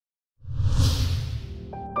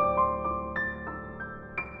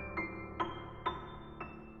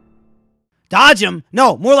Dodge him?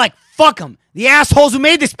 No, more like fuck him. The assholes who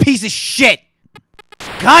made this piece of shit.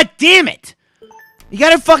 God damn it. You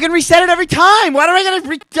gotta fucking reset it every time. Why do I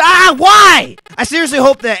gotta why? I seriously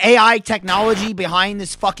hope the AI technology behind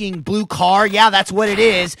this fucking blue car, yeah, that's what it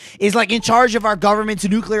is like in charge of our government's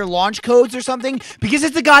nuclear launch codes or something, because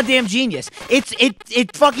it's a goddamn genius.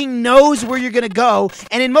 It fucking knows where you're gonna go,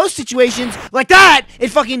 and in most situations like that,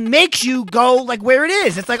 it fucking makes you go like where it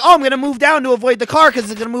is. It's like, oh, I'm gonna move down to avoid the car because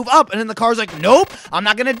it's gonna move up, and then the car's like, nope, I'm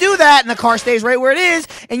not gonna do that, and the car stays right where it is,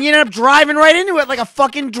 and you end up driving right into it like a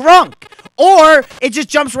fucking drunk. Or it just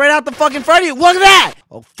jumps right out the fucking front of you. Look at that!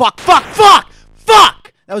 Oh, fuck!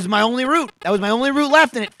 That was my only route. That was my only route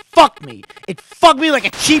left, and it fucked me. It fucked me like a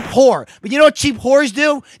cheap whore. But you know what cheap whores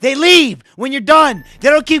do? They leave when you're done. They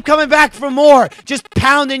don't keep coming back for more. Just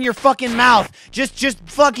pounding your fucking mouth. Just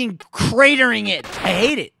fucking cratering it. I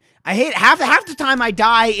hate it. I hate it. Half the time I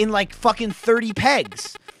die in like fucking 30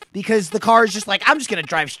 pegs. Because the car is just like, I'm just gonna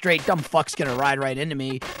drive straight. Dumb fuck's gonna ride right into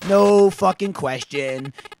me. No fucking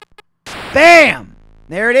question. Bam!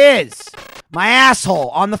 There it is. My asshole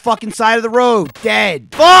on the fucking side of the road. Dead.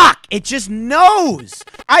 Fuck! It just knows.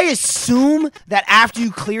 I assume that after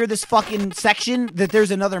you clear this fucking section that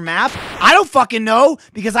there's another map. I don't fucking know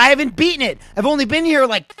because I haven't beaten it. I've only been here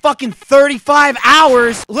like fucking 35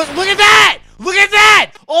 hours. Look at that! Look at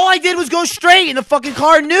that! All I did was go straight and the fucking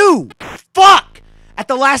car knew. Fuck! At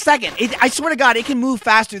the last second. I swear to God, it can move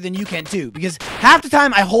faster than you can too. Because half the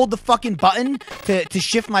time I hold the fucking button to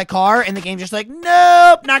shift my car and the game's just like,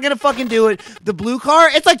 nope, not gonna fucking do it. The blue car,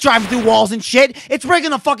 it's like driving through walls and shit. It's breaking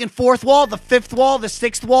the fucking 4th wall, the 5th wall, the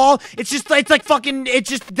 6th wall. It's just like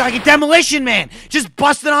a demolition man. Just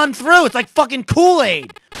busting on through. It's like fucking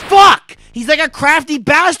Kool-Aid. Fuck! He's like a crafty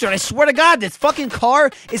bastard. I swear to God, this fucking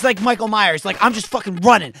car is like Michael Myers. Like, I'm just fucking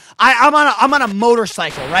running. I'm on a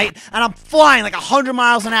motorcycle, right? And I'm flying like 100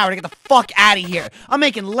 miles an hour to get the fuck out of here. I'm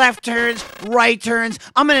making left turns, right turns.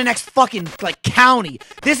 I'm in the next fucking, like, county.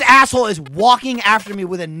 This asshole is walking after me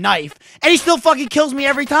with a knife, and he still fucking kills me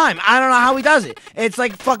every time. I don't know how he does it. It's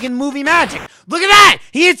like fucking movie magic. Look at that!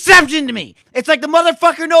 He inceptioned me! It's like the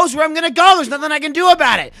motherfucker knows where I'm gonna go. There's nothing I can do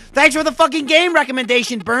about it. Thanks for the fucking game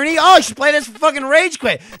recommendation, Bernie. Oh, you should play this for fucking Rage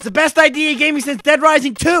Quit. It's the best idea you gave me since Dead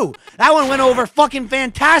Rising 2. That one went over fucking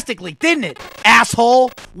fantastically, didn't it,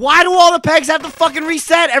 asshole? Why do all the pegs have to fucking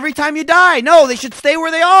reset every time you die? No, they should stay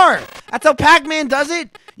where they are. That's how Pac-Man does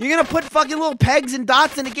it. You're gonna put fucking little pegs and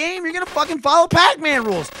dots in a game, you're gonna fucking follow Pac-Man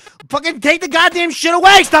rules. Fucking take the goddamn shit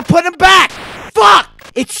away. Stop putting them back. Fuck!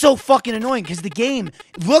 It's so fucking annoying because the game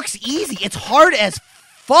looks easy. It's hard as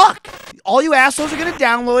fuck. All you assholes are gonna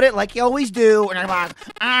download it like you always do, and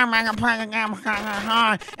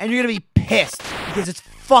you're gonna be pissed because it's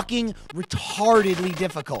fucking retardedly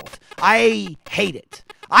difficult. I hate it.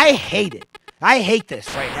 I hate it. I hate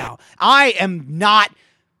this right now. I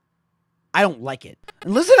don't like it.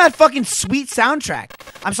 And listen to that fucking sweet soundtrack.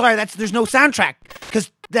 I'm sorry, there's no soundtrack,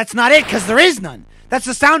 because that's not it, because there is none. That's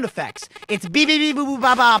the sound effects. It's beep beep beep boop boop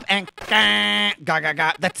bop bop and ga ga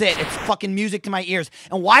ga. That's it. It's fucking music to my ears.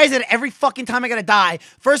 And why is it every fucking time I gotta die?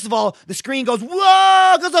 First of all, the screen goes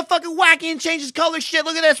whoa, goes all fucking wacky and changes color. Shit,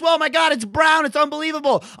 look at this. Whoa, my God, it's brown. It's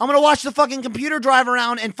unbelievable. I'm gonna watch the fucking computer drive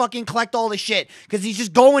around and fucking collect all this shit because he's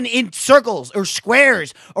just going in circles or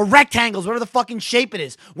squares or rectangles, whatever the fucking shape it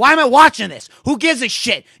is. Why am I watching this? Who gives a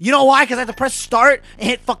shit? You know why? Because I have to press start and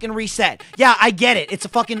hit fucking reset. Yeah, I get it. It's a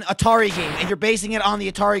fucking Atari game and you're basing it on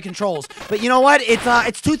the Atari controls. But you know what?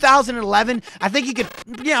 It's 2011. I think you could,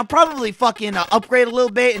 probably fucking upgrade a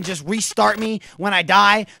little bit and just restart me when I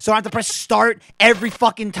die. So I have to press start every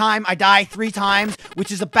fucking time I die 3 times,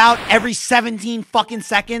 which is about every 17 fucking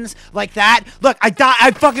seconds, like that. Look,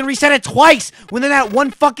 I fucking reset it twice within that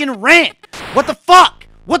one fucking rant. What the fuck?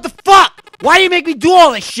 What the fuck? Why do you make me do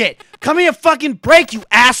all this shit? Come here, fucking break, you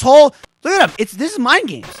asshole. Look at him. This is mind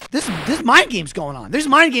games. This mind games going on. There's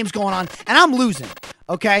mind games going on, and I'm losing.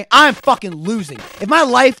 Okay? I'm fucking losing. If my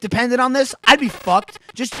life depended on this, I'd be fucked.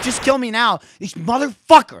 Just kill me now. This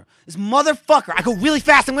motherfucker. I go really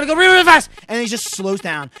fast. I'm gonna go really, really fast. And then he just slows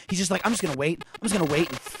down. He's just like, I'm just gonna wait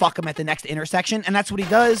and fuck him at the next intersection. And that's what he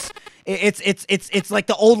does. It's like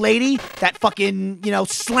the old lady that fucking,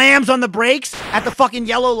 slams on the brakes at the fucking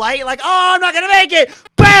yellow light. Like, oh, I'm not gonna make it.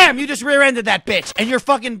 Bam! You just rear-ended that bitch. And your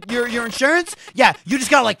fucking, your insurance? Yeah, you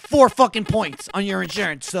just got like 4 fucking points on your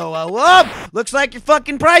insurance. So, looks like your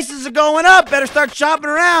fucking prices are going up. Better start shopping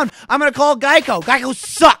around. I'm gonna call Geico. Geico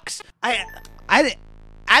sucks. I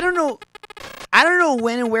don't know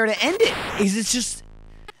when and where to end it.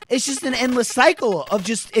 It's just an endless cycle of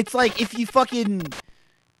just, it's like if you fucking,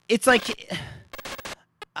 it's like,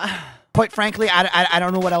 quite frankly, I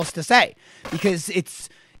don't know what else to say because it's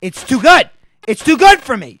too good. It's too good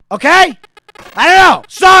for me, okay? I don't know.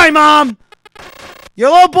 Sorry, Mom.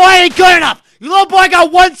 Your little boy ain't good enough. Your little boy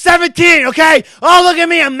got 117, okay? Oh, look at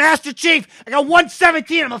me. I'm Master Chief. I got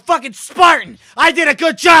 117. I'm a fucking Spartan. I did a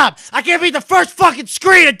good job. I can't beat the first fucking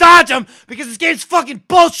screen to dodge him because this game's fucking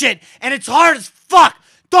bullshit and it's hard as fuck.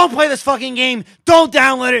 Don't play this fucking game. Don't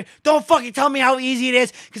download it. Don't fucking tell me how easy it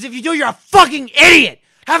is because if you do, you're a fucking idiot.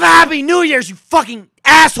 Have a happy New Year's, you fucking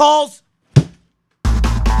assholes.